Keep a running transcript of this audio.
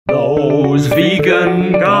Those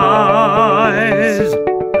vegan guys.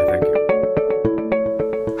 Thank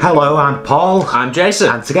you. Hello, I'm Paul. I'm Jason.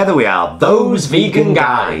 And together we are Those Vegan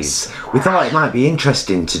Guys. We thought it might be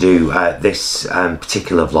interesting to do this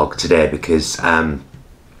particular vlog today because not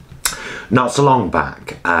so long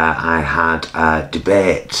back I had a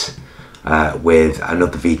debate with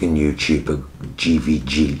another vegan YouTuber,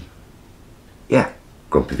 GVG. Yeah,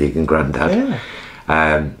 Grumpy Vegan Grandad.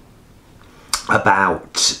 Yeah.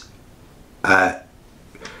 About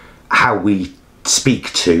how we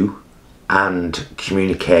speak to and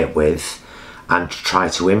communicate with and try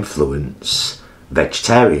to influence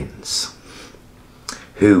vegetarians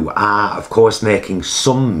who are of course making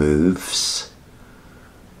some moves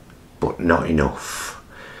but not enough,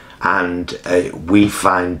 and we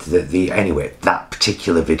find that that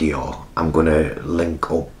particular video I'm going to link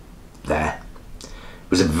up there. It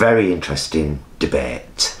was a very interesting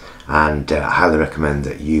debate, and I highly recommend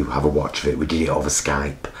that you have a watch of it. We did it over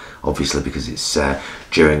Skype, obviously, because it's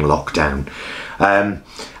during lockdown.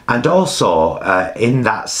 And also, in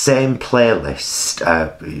that same playlist,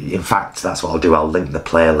 in fact, that's what I'll do, I'll link the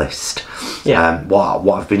playlist. Yeah.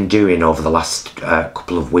 What I've been doing over the last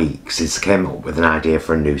couple of weeks is came up with an idea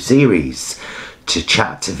for a new series to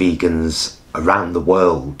chat to vegans around the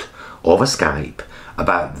world over Skype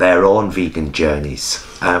about their own vegan journeys.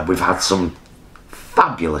 We've had some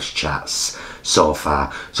fabulous chats so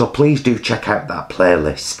far, so please do check out that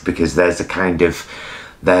playlist, because there's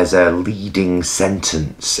a leading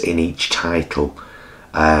sentence in each title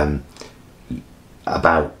about,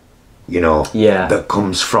 that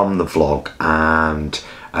comes from the vlog, and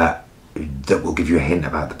that will give you a hint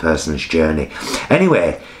about the person's journey.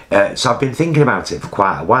 Anyway, so I've been thinking about it for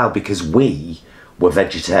quite a while, because we were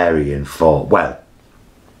vegetarian for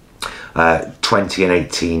 20 and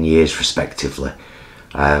 18 years respectively.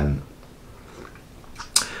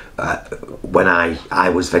 When I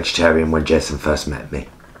was vegetarian when Jason first met me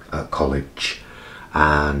at college,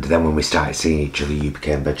 and then when we started seeing each other you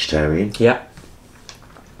became vegetarian. Yeah.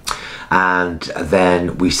 And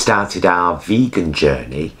then we started our vegan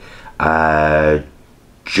journey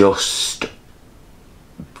just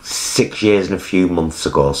 6 years and a few months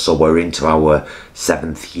ago, so we're into our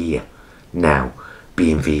 7th year now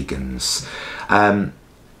being vegans.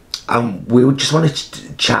 And we just wanted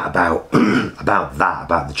to chat about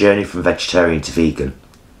about the journey from vegetarian to vegan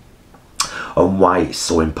and why it's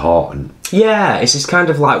so important. Yeah, it's kind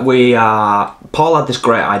of like Paul had this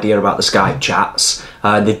great idea about the Skype chats.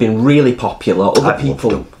 They've been really popular. Other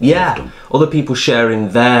people sharing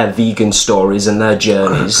their vegan stories and their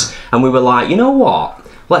journeys. And we were like, you know what?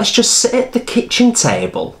 Let's just sit at the kitchen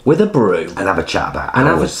table with a brew and have a chat about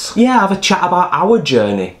ours. Have a chat about our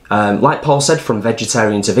journey. Like Paul said, from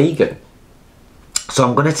vegetarian to vegan. So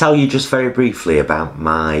I'm going to tell you just very briefly about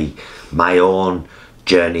my own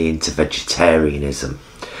journey into vegetarianism.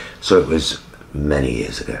 So it was many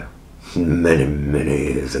years ago.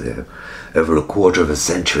 Many years ago. Over a quarter of a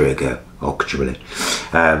century ago. Oh, could you believe?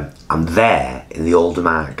 I'm there in the Oldham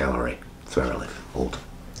Art Gallery. That's where I live, Oldham.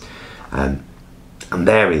 I'm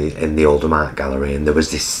there in the Oldham Art Gallery, and there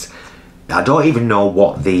was this, I don't even know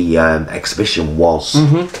what the exhibition was,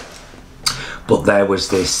 but there was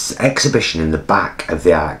this exhibition in the back of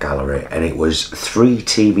the art gallery, and it was 3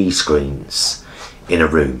 TV screens in a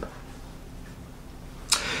room.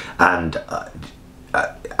 And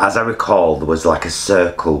as I recall, there was like a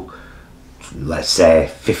circle, let's say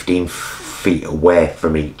 15 feet away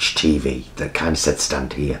from each TV that kind of said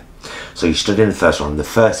stand here. So you stood in the first one, and the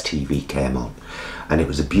first TV came on, and it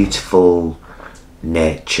was a beautiful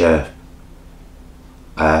nature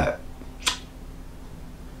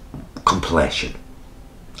compilation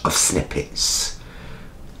of snippets.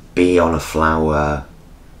 Bee on a flower,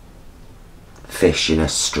 fish in a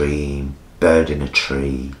stream, bird in a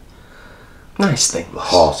tree. Nice things.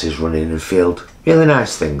 Horses running in a field. Really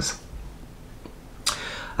nice things.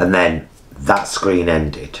 And then that screen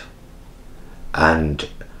ended, and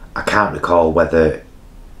I can't recall whether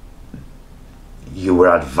you were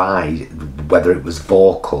advised, whether it was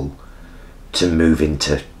vocal to move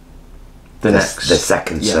into the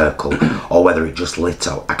second circle, or whether it just lit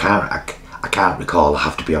up. I can't recall, I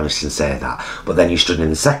have to be honest and say that. But then you stood in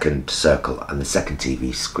the second circle, and the second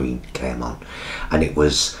TV screen came on, and it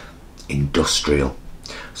was industrial.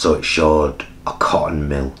 So it showed a cotton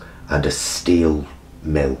mill and a steel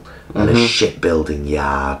mill and a shipbuilding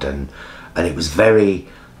yard, and it was very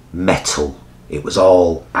metal. It was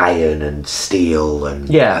all iron and steel and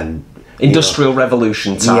industrial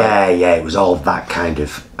revolution time. Yeah, it was all that kind of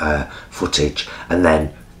footage. And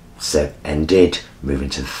then ended, moving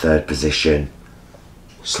to the third position,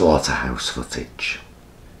 slaughterhouse footage.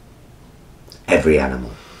 every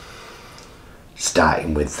animal,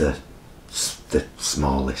 starting with the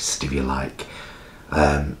smallest, if you like,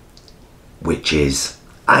 which is,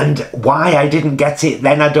 and why I didn't get it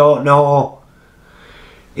then I don't know.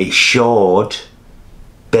 It showed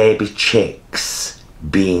baby chicks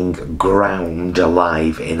being ground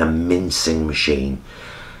alive in a mincing machine.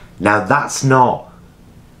 Now that's not,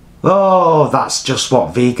 oh, that's just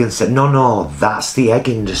what vegans said. No, that's the egg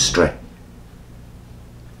industry.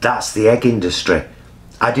 That's the egg industry.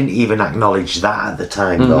 I didn't even acknowledge that at the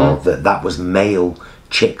time, though, that was male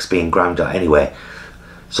chicks being ground up. Anyway,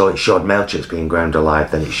 so it showed male chicks being ground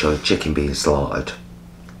alive, then it showed a chicken being slaughtered,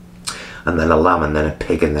 and then a lamb, and then a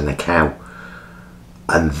pig, and then a cow.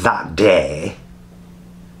 And that day,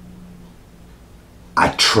 I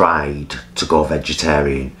tried to go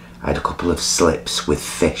vegetarian. I had a couple of slips with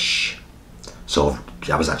fish. So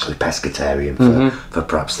I was actually pescatarian for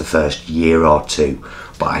perhaps the first year or two,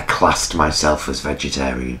 but I classed myself as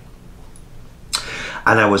vegetarian.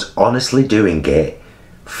 And I was honestly doing it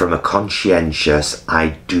from a conscientious,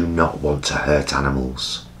 I do not want to hurt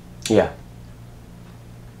animals. Yeah.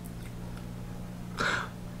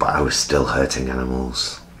 But I was still hurting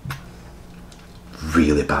animals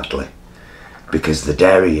really badly, because the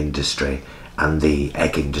dairy industry and the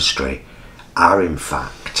egg industry are in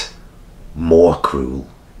fact more cruel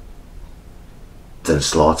than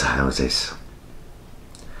slaughterhouses,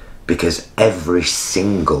 because every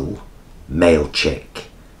single male chick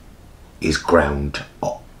is ground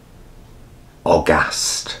or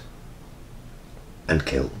gassed and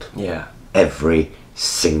killed. Yeah. Every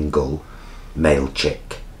single male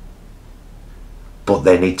chick. But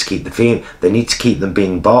they need to keep they need to keep them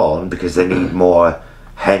being born, because they need more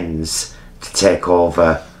hens to take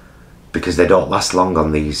over, because they don't last long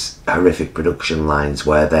on these horrific production lines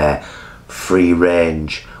where they're free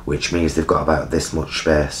range, which means they've got about this much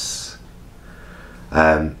space.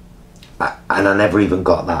 And I never even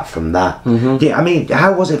got that from that. Yeah, I mean,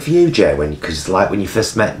 how was it for you, Jay? Because like when you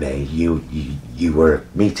first met me, you were a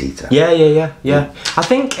meat eater. Yeah. I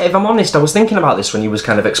think, if I'm honest, I was thinking about this when you was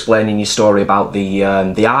kind of explaining your story about the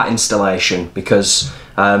art installation, because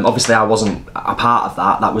obviously I wasn't a part of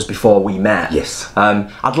that. That was before we met. Yes.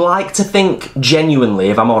 I'd like to think genuinely,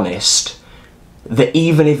 if I'm honest, that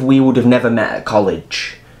even if we would have never met at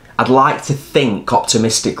college, I'd like to think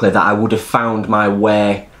optimistically that I would have found my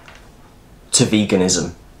way to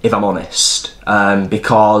veganism, if I'm honest,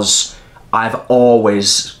 because I've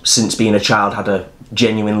always, since being a child, had a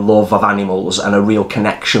genuine love of animals and a real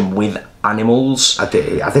connection with animals. I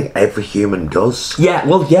think every human does. Yeah,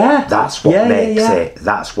 well, yeah. That's what makes it.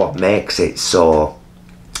 That's what makes it so.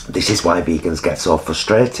 This is why vegans get so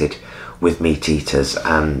frustrated with meat eaters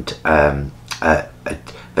and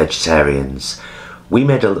vegetarians. We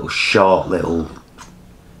made a little short,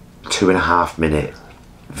 2.5 minute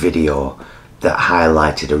video that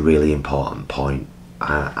highlighted a really important point.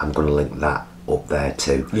 I'm going to link that up there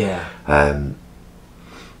too. Yeah.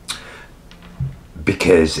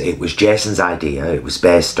 Because it was Jason's idea. It was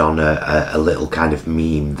based on a little kind of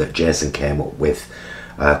meme that Jason came up with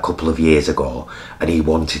a couple of years ago, and he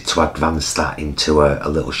wanted to advance that into a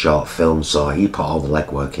little short film. So he put all the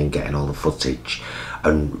legwork in getting all the footage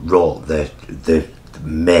and wrote the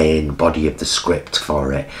main body of the script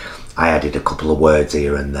for it. I added a couple of words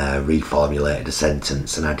here and there, reformulated a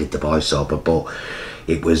sentence, and I did the voiceover. But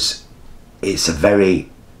it's a very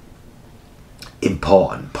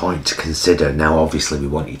important point to consider. Now obviously we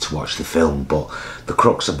want you to watch the film, but the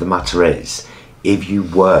crux of the matter is, if you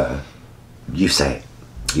were, you say it.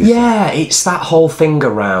 It's that whole thing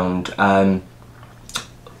around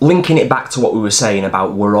linking it back to what we were saying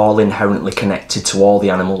about we're all inherently connected to all the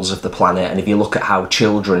animals of the planet, and if you look at how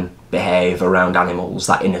children behave around animals,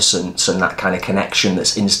 that innocence and that kind of connection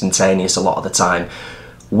that's instantaneous a lot of the time,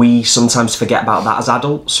 we sometimes forget about that as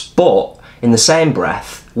adults. But in the same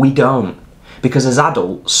breath, we don't. Because as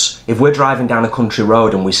adults, if we're driving down a country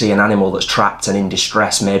road and we see an animal that's trapped and in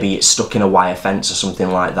distress, maybe it's stuck in a wire fence or something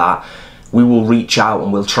like that, we will reach out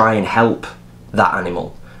and we'll try and help that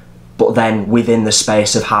animal. But then within the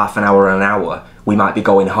space of half an hour or an hour, we might be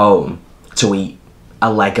going home to eat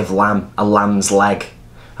a leg of lamb, a lamb's leg.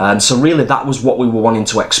 So really that was what we were wanting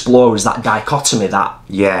to explore, is that dichotomy, that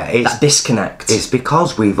disconnect. It's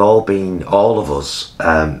because we've all been, all of us,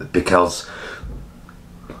 because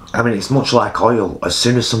I mean, it's much like oil. As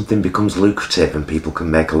soon as something becomes lucrative and people can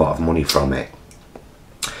make a lot of money from it,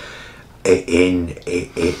 in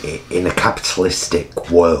a capitalistic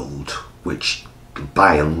world, which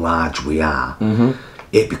by and large we are,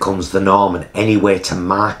 it becomes the norm, and any way to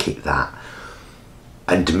market that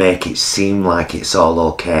and to make it seem like it's all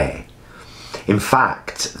okay In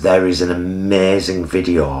fact, there is an amazing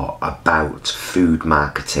video about food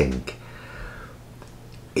marketing.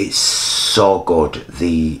 It's so good,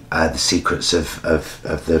 the secrets of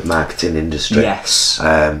the marketing industry. Yes.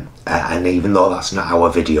 And even though that's not our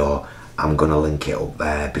video, I'm gonna link it up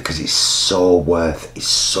there because it's so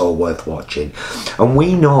worth watching. And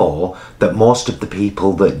we know that most of the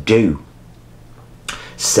people that do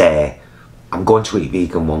say, I'm going to eat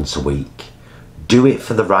vegan once a week, do it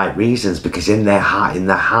for the right reasons, because in their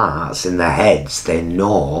hearts, in their heads, they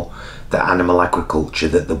know that animal agriculture,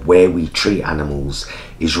 that the way we treat animals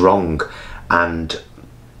is wrong. And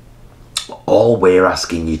all we're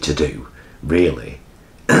asking you to do, really,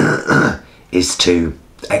 is to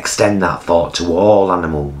extend that thought to all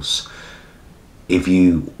animals. If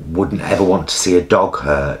you wouldn't ever want to see a dog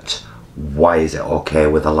hurt, why is it okay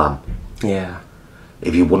with a lamb? Yeah.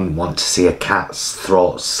 If you wouldn't want to see a cat's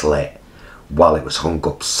throat slit while it was hung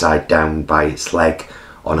upside down by its leg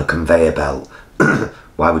on a conveyor belt,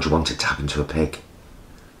 why would you want it to happen to a pig?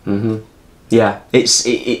 Yeah,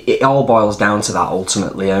 it all boils down to that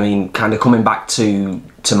ultimately. I mean, kind of coming back to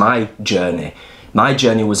my journey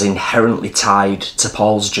was inherently tied to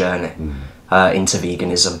Paul's journey into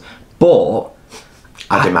veganism, but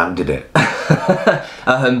I demanded it.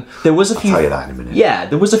 There was a few. I'll tell you that in a minute. Yeah,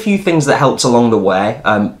 there was a few things that helped along the way,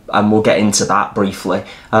 and we'll get into that briefly.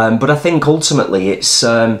 But I think ultimately it's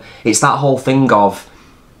that whole thing of,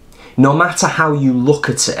 no matter how you look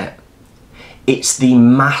at it, it's the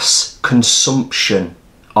mass consumption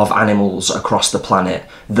of animals across the planet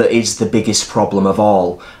that is the biggest problem of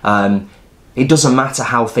all. It doesn't matter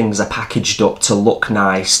how things are packaged up to look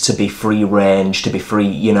nice, to be free range, to be free,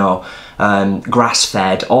 you know, grass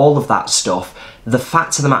fed, all of that stuff. The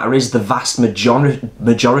fact of the matter is the vast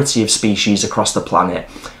majority of species across the planet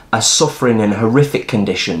are suffering in horrific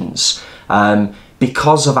conditions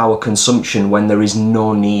because of our consumption, when there is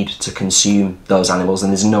no need to consume those animals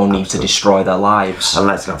and there's no need to destroy their lives. And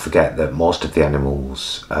let's not forget that most of the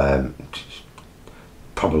animals,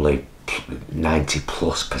 probably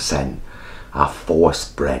 90+%, are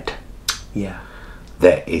force bred. Yeah.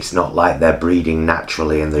 That it's not like they're breeding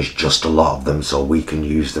naturally and there's just a lot of them so we can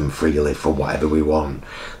use them freely for whatever we want.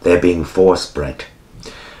 They're being force bred.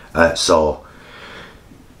 So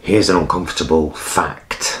here's an uncomfortable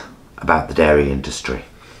fact about the dairy industry.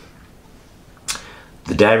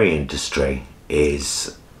 The dairy industry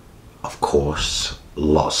is, of course,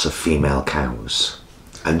 lots of female cows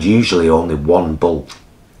and usually only one bull.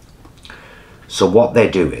 So what they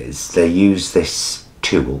do is they use this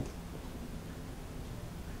tool.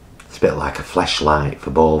 It's a bit like a fleshlight for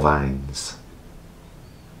bovines.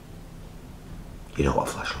 You know what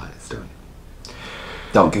a fleshlight is doing?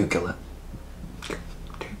 Don't Google it.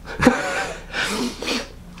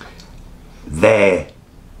 They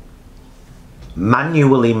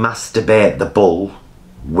manually masturbate the bull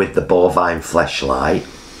with the bovine fleshlight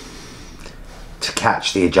to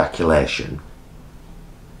catch the ejaculation.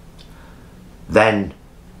 Then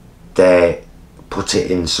they put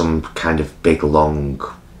it in some kind of big long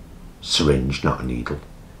syringe, not a needle,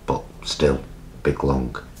 but still big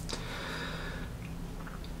long.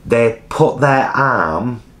 They put their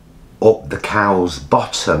arm up the cow's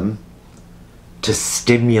bottom to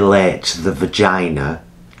stimulate the vagina.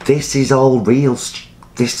 This is all real.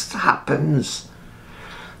 This happens.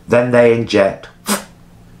 Then they inject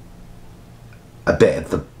a bit of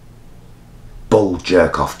the bull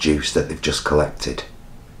jerk-off juice that they've just collected.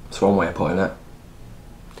 That's one way of putting it.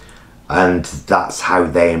 And that's how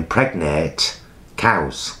they impregnate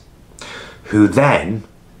cows, who then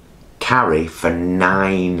carry for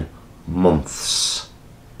 9 months.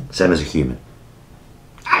 Same as a human.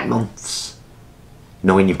 9 months.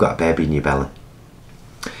 Knowing you've got a baby in your belly.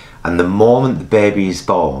 And the moment the baby is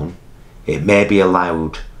born, it may be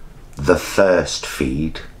allowed the first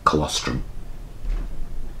feed, colostrum.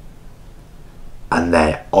 And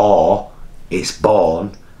then, or it's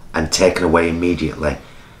born and taken away immediately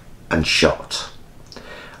and shot.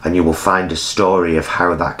 And you will find a story of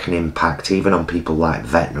how that can impact even on people like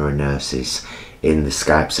veterinary nurses in the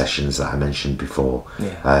Skype sessions that I mentioned before.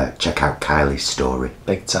 Yeah. Check out Kylie's story.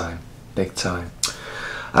 Big time. Big time.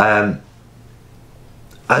 And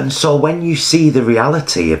so when you see the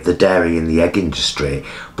reality of the dairy and the egg industry,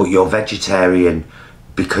 but you're vegetarian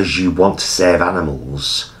because you want to save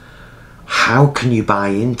animals, how can you buy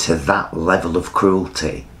into that level of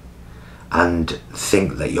cruelty and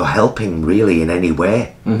think that you're helping really in any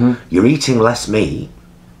way? You're eating less meat.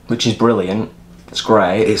 Which is brilliant. It's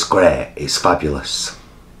great. It's great. It's fabulous.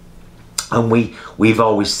 And we've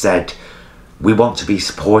always said we want to be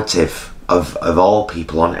supportive of all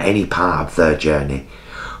people on any part of their journey.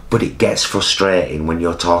 But it gets frustrating when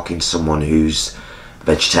you're talking to someone who's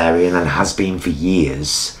vegetarian and has been for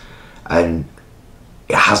years and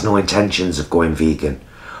has no intentions of going vegan,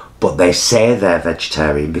 but they say they're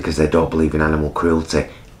vegetarian because they don't believe in animal cruelty.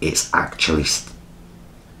 It's actually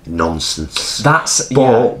nonsense.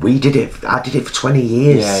 We did it. I did it for 20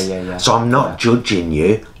 years. Yeah. So I'm not judging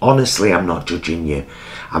you. Honestly, I'm not judging you.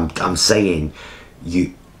 I'm saying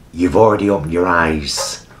you've already opened your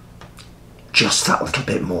eyes just that little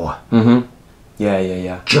bit more.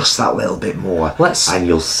 Yeah. Just that little bit more. And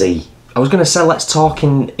you'll see. I was going to say, let's talk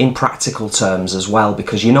in practical terms as well,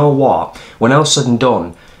 because you know what? When all said and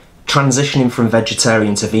done, transitioning from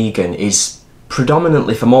vegetarian to vegan is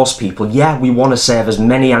predominantly, for most people, we want to save as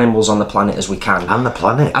many animals on the planet as we can. And the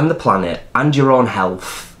planet. And your own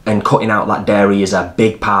health. And cutting out that dairy is a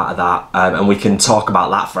big part of that, and we can talk about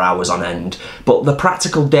that for hours on end. But the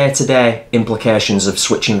practical day-to-day implications of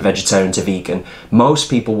switching vegetarian to vegan, most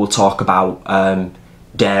people will talk about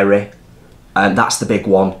dairy, and that's the big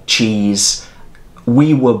one. Cheese.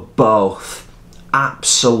 We were both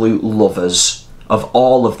absolute lovers of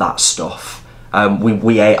all of that stuff.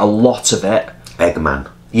 We ate a lot of it. Eggman.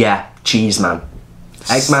 Yeah, cheese man.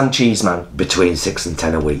 Eggman, cheese man. Between 6 and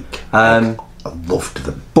 10 a week. I loved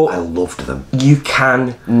them. I loved them. You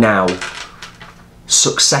can now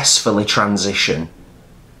successfully transition.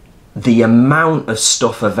 The amount of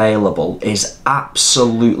stuff available is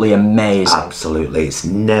absolutely amazing. Absolutely. It's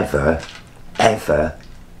never, ever,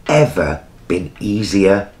 ever been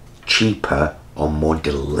easier, cheaper, or more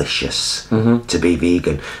delicious to be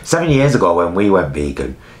vegan. 7 years ago when we went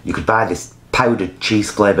vegan, you could buy this powdered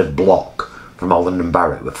cheese flavoured block from Holland &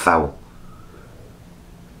 Barrett with fowl.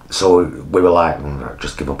 So we were like,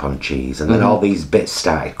 just give up on cheese. And then all these bits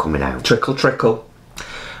started coming out. Trickle, trickle.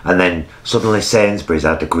 And then suddenly Sainsbury's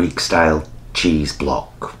had a Greek-style cheese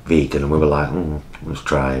block, vegan. And we were like, let's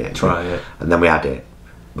try it. And then we had it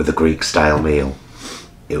with a Greek-style meal.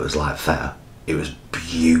 It was like feta. It was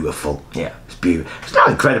beautiful. Yeah. It's beautiful. It's not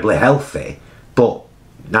incredibly healthy, but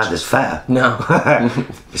neither's feta. No.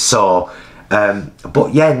 So...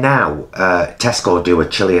 but yeah, now Tesco do a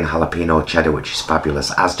chili and jalapeno cheddar, which is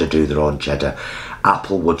fabulous. Asda do their own cheddar.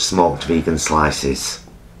 Applewood smoked vegan slices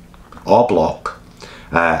or block.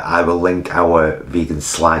 I will link our vegan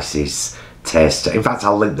slices taste. In fact,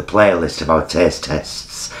 I'll link the playlist of our taste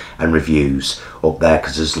tests and reviews up there,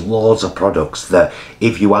 because there's loads of products that,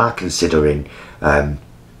 if you are considering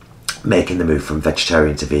making the move from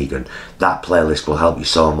vegetarian to vegan, that playlist will help you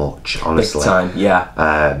so much. Honestly, big time.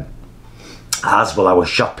 Yeah. As will our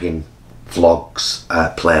shopping vlogs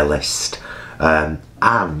playlist,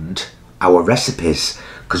 and our recipes,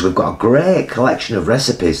 because we've got a great collection of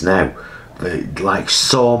recipes now, like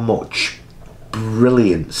so much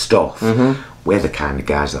brilliant stuff. We're the kind of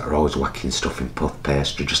guys that are always whacking stuff in puff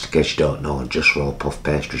pastry. Just in case you don't know, just roll puff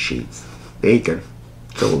pastry sheets. Vegan,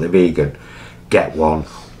 totally vegan. Get one,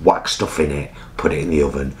 whack stuff in it, put it in the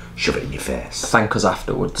oven, shove it in your face. Thank us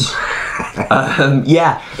afterwards.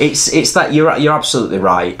 Yeah, it's that you're absolutely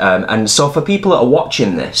right. And so for people that are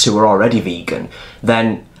watching this who are already vegan,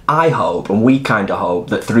 then I hope, and we kind of hope,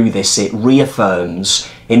 that through this it reaffirms,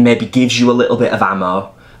 it maybe gives you a little bit of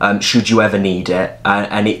ammo, should you ever need it,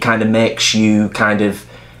 and it kind of makes you kind of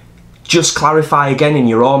just clarify again in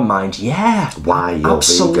your own mind, why you're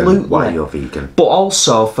vegan, why you're vegan. But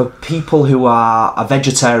also for people who are a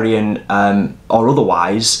vegetarian or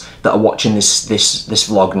otherwise that are watching this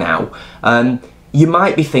vlog now, you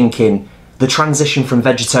might be thinking the transition from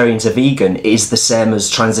vegetarian to vegan is the same as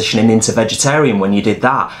transitioning into vegetarian when you did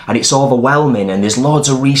that, and it's overwhelming and there's loads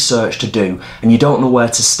of research to do and you don't know where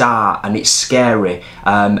to start and it's scary,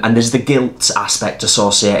 and there's the guilt aspect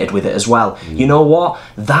associated with it as well. You know what?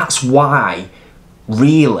 That's why,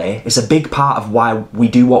 really, it's a big part of why we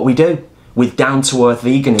do what we do with down-to-earth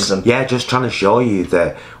veganism. Yeah, just trying to show you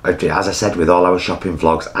that, as I said, with all our shopping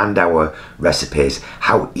vlogs and our recipes,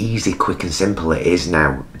 how easy, quick and simple it is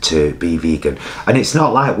now to be vegan. And it's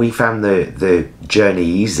not like we found the journey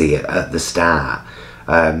easy at the start.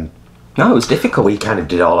 No, it was difficult. We kind of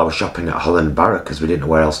did all our shopping at Holland & Barrett because we didn't know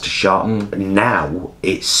where else to shop. Now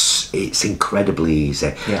it's incredibly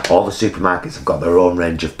easy. Yeah. All the supermarkets have got their own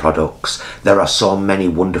range of products. There are so many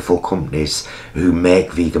wonderful companies who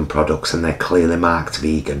make vegan products, and they're clearly marked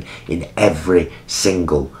vegan in every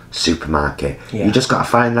single supermarket. Yeah. You just got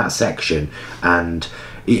to find that section, and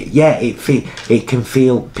it can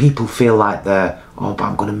feel, people feel like they're, oh, but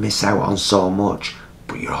I'm going to miss out on so much.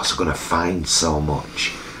 But you're also going to find so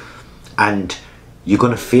much. And you're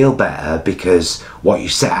going to feel better because what you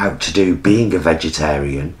set out to do, being a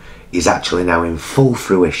vegetarian, is actually now in full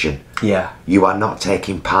fruition. Yeah. You are not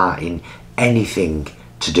taking part in anything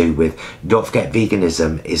to do with, don't forget,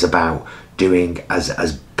 veganism is about doing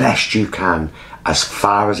as best you can, as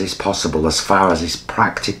far as is possible, as far as is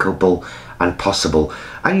practicable and possible.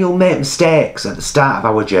 And you'll make mistakes. At the start of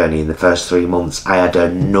our journey, in the first 3 months, I had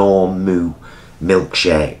a no moo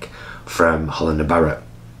milkshake from Holland & Barrett.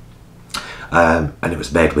 And it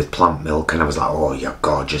was made with plant milk, and I was like, oh, you're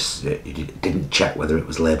gorgeous. It didn't check whether it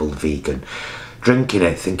was labelled vegan. Drinking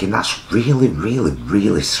it, thinking, that's really, really,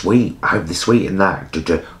 really sweet. How have they sweetened that?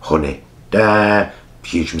 Honey.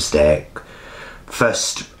 Huge mistake.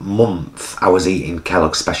 First month, I was eating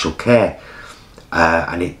Kellogg's Special K,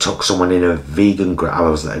 and it took someone in a vegan group. I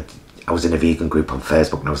was in a vegan group on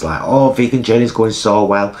Facebook, and I was like, oh, vegan journey's going so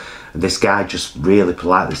well. And this guy just really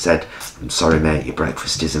politely said, I'm sorry, mate, your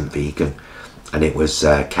breakfast isn't vegan. And it was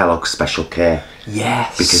Kellogg's Special K.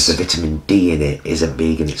 Yes. Because the vitamin D in it isn't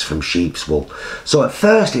vegan, it's from sheep's wool. So at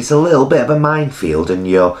first it's a little bit of a minefield, and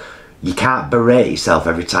you can't berate yourself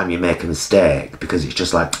every time you make a mistake, because it's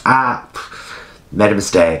just like, made a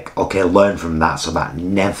mistake, okay, learn from that so that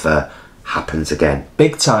never happens again.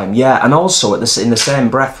 Big time, yeah. And also in the same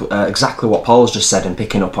breath, exactly what Paul's just said, and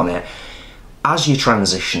picking up on it, as you're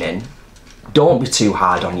transitioning, don't be too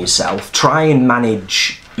hard on yourself. Try and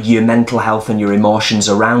manage your mental health and your emotions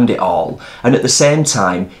around it all, and at the same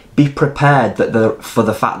time be prepared for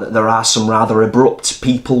the fact that there are some rather abrupt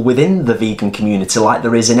people within the vegan community, like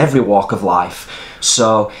there is in every walk of life.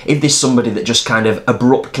 So if there's somebody that just kind of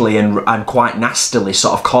abruptly and quite nastily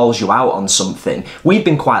sort of calls you out on something, we've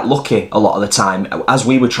been quite lucky a lot of the time as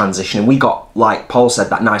we were transitioning. We got, like Paul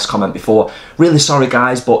said, that nice comment before, really sorry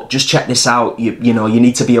guys, but just check this out, you know, you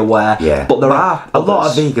need to be aware. Yeah. But there are a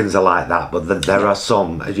lot of vegans are like that, but there are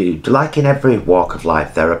some, like in every walk of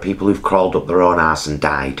life, there are people who've crawled up their own arse and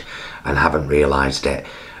died and haven't realised it.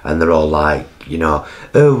 And they're all like, you know,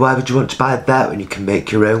 oh, why would you want to buy that when you can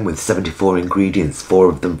make your own with 74 ingredients, 4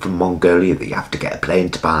 of them from Mongolia that you have to get a plane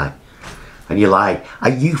to buy? And you're like, are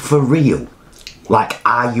you for real? Like,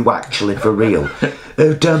 are you actually for real?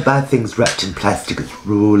 Oh, don't buy things wrapped in plastic, it's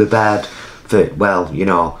really bad. Well, you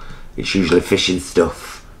know, it's usually fishing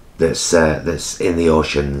stuff that's in the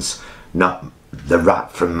oceans, not the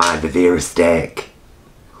wrap from my Bavira steak.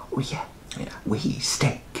 Oh yeah, we eat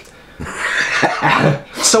steak.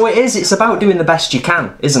 So it's about doing the best you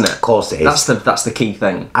can, isn't it? Of course it is. That's the key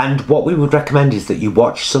thing. And what we would recommend is that you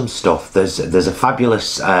watch some stuff. There's a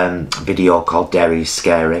fabulous video called Dairy is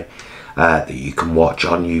Scary that you can watch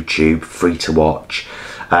on YouTube, free to watch.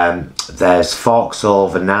 There's Forks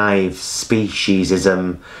Over Knives,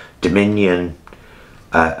 Speciesism, Dominion,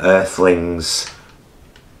 Earthlings.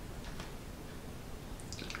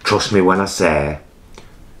 Trust me when I say,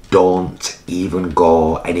 don't even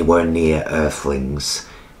go anywhere near Earthlings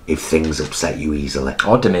if things upset you easily.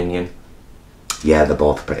 Or Dominion. Yeah, they're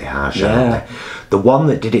both pretty harsh, aren't they? The one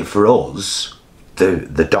that did it for us,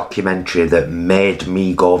 the documentary that made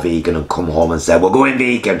me go vegan and come home and say, we're going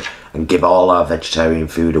vegan, and give all our vegetarian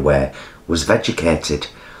food away, was Vegucated.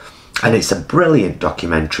 And it's a brilliant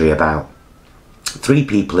documentary about 3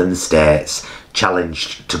 people in the States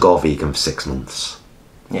challenged to go vegan for 6 months.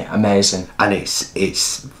 Yeah, amazing. And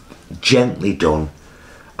it's gently done,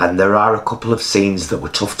 and there are a couple of scenes that were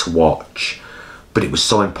tough to watch, but it was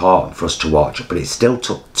so important for us to watch. But it still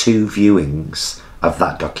took 2 viewings of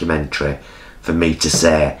that documentary for me to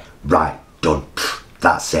say, right, done,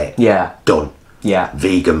 that's it. Yeah. Done. Yeah.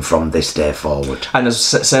 Vegan from this day forward. And as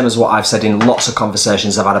same as what I've said in lots of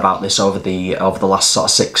conversations I've had about this over the last sort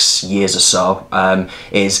of 6 years or so,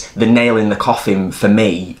 is the nail in the coffin for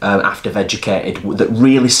me after Vegucated that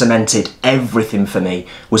really cemented everything for me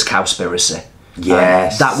was Cowspiracy.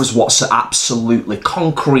 Yes. That was what's absolutely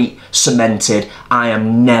concrete, cemented. I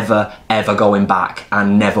am never ever going back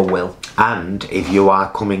and never will. And if you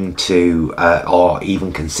are coming to or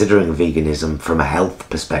even considering veganism from a health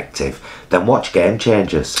perspective, then watch Game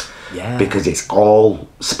Changers. Yeah. Because it's all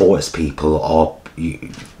sports people or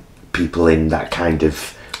people in that kind of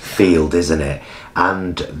field, isn't it?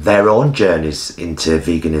 And their own journeys into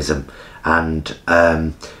veganism, and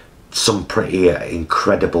some pretty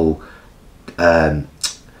incredible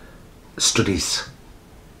studies.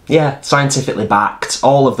 Yeah, scientifically backed,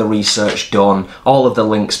 all of the research done, all of the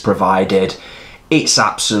links provided. It's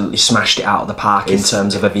absolutely smashed it out of the park in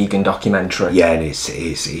terms of a vegan documentary. Yeah, and it's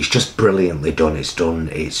just brilliantly done. It's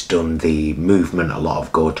done the movement a lot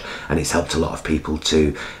of good, and it's helped a lot of people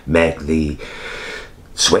to make the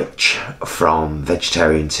switch from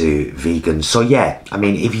vegetarian to vegan. So yeah, I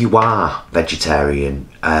mean, if you are vegetarian,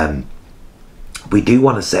 we do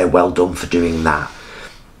want to say well done for doing that,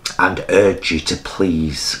 and urge you to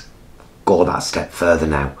please go that step further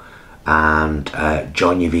now and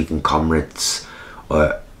join your vegan comrades,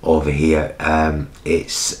 over here.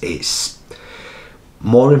 It's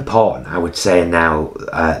more important, I would say, now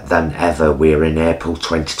than ever. We're in April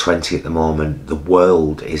 2020 at the moment. The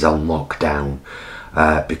world is on lockdown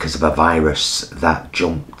because of a virus that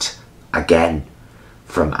jumped again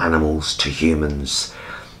from animals to humans,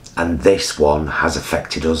 and this one has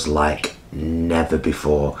affected us like never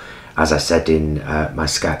before. As I said in my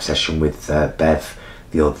Skype session with Bev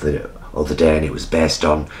the other day, and it was based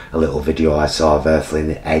on a little video I saw of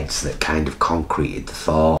earthling eggs that kind of concreted the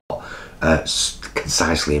thought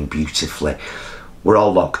concisely and beautifully. We're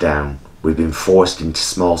all locked down. We've been forced into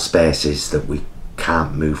small spaces that we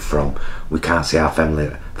can't move from. We can't see our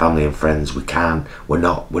family and friends. We're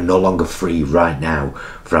no longer free right now,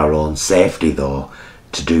 for our own safety though,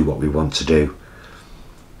 to do what we want to do.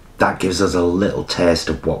 That gives us a little taste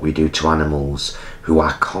of what we do to animals who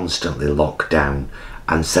are constantly locked down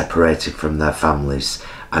and separated from their families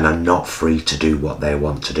and are not free to do what they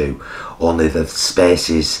want to do. Only the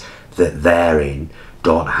spaces that they're in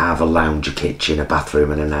don't have a lounge, a kitchen, a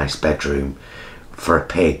bathroom and a nice bedroom. For a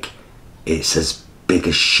pig, it's as big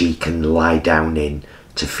as she can lie down in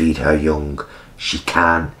to feed her young. She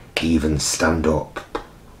can't even stand up.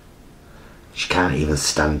 She can't even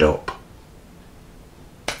stand up.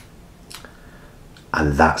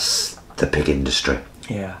 And that's the pig industry.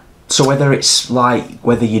 Yeah. So whether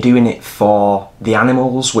you're doing it for the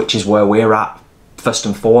animals, which is where we're at first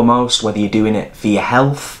and foremost, whether you're doing it for your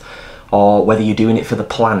health, or whether you're doing it for the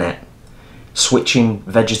planet, switching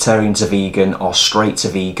vegetarian to vegan or straight to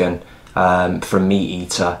vegan from meat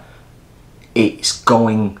eater, it's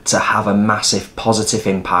going to have a massive positive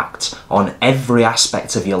impact on every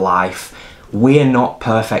aspect of your life. We're not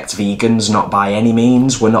perfect vegans, not by any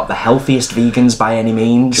means. We're not the healthiest vegans by any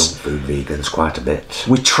means. Junk food vegans quite a bit.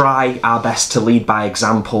 We try our best to lead by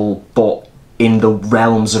example, but in the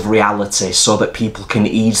realms of reality, so that people can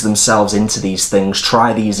ease themselves into these things,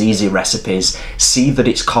 try these easy recipes, see that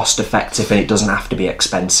it's cost effective and it doesn't have to be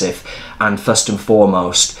expensive. And first and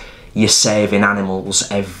foremost, you're saving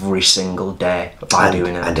animals every single day by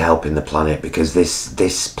doing it. And helping the planet, because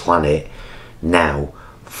this planet now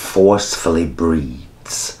forcefully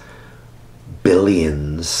breeds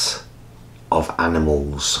billions of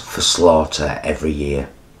animals for slaughter every year.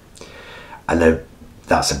 And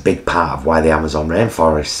that's a big part of why the Amazon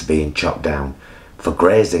rainforests are being chopped down, for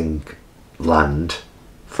grazing land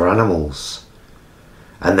for animals.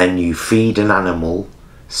 And then you feed an animal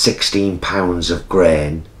 16 pounds of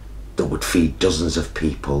grain that would feed dozens of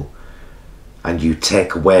people, and you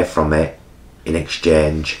take away from it in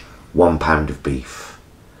exchange 1 pound of beef.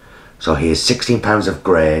 So here's 16 pounds of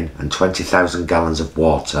grain and 20,000 gallons of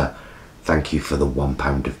water. Thank you for the 1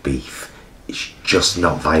 pound of beef. It's just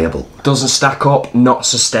not viable. Doesn't stack up, not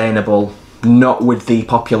sustainable, not with the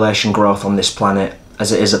population growth on this planet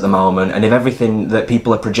as it is at the moment. And if everything that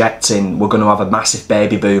people are projecting, we're going to have a massive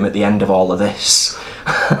baby boom at the end of all of this.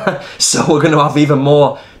 So we're going to have even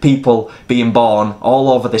more people being born all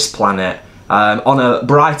over this planet. On a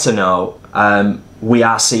brighter note, we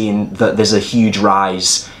are seeing that there's a huge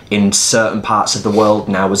rise in certain parts of the world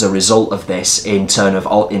now as a result of this in terms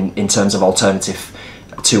of alternative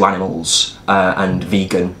to animals and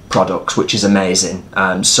vegan products, which is amazing.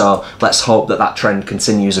 So let's hope that trend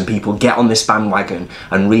continues and people get on this bandwagon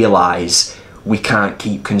and realise we can't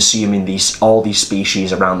keep consuming all these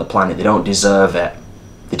species around the planet. They don't deserve it.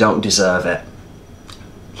 They don't deserve it.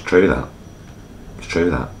 It's true that. It's true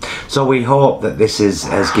that. So we hope that this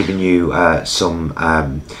has given you some,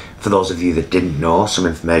 for those of you that didn't know, some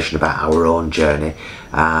information about our own journey,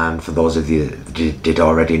 and for those of you that did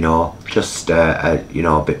already know, just a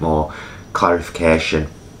bit more clarification.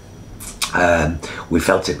 We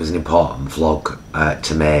felt it was an important vlog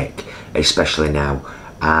to make, especially now,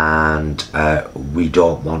 and we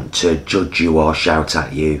don't want to judge you or shout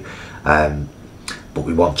at you, but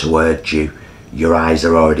we want to urge you. Your eyes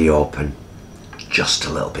are already open. Just a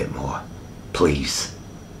little bit more, please.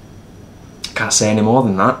 Can't say any more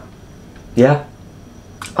than that. Yeah.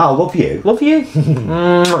 I love you. Love you.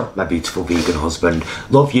 My beautiful vegan husband.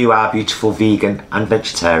 Love you, our beautiful vegan and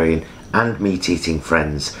vegetarian and meat-eating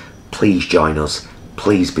friends. Please join us.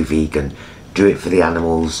 Please be vegan. Do it for the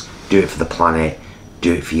animals. Do it for the planet.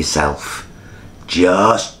 Do it for yourself.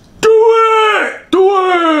 Just do it! Do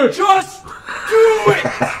it! Just do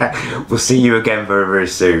it! We'll see you again very, very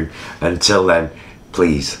soon. Until then,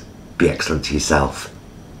 please be excellent to yourself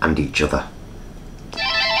and each other.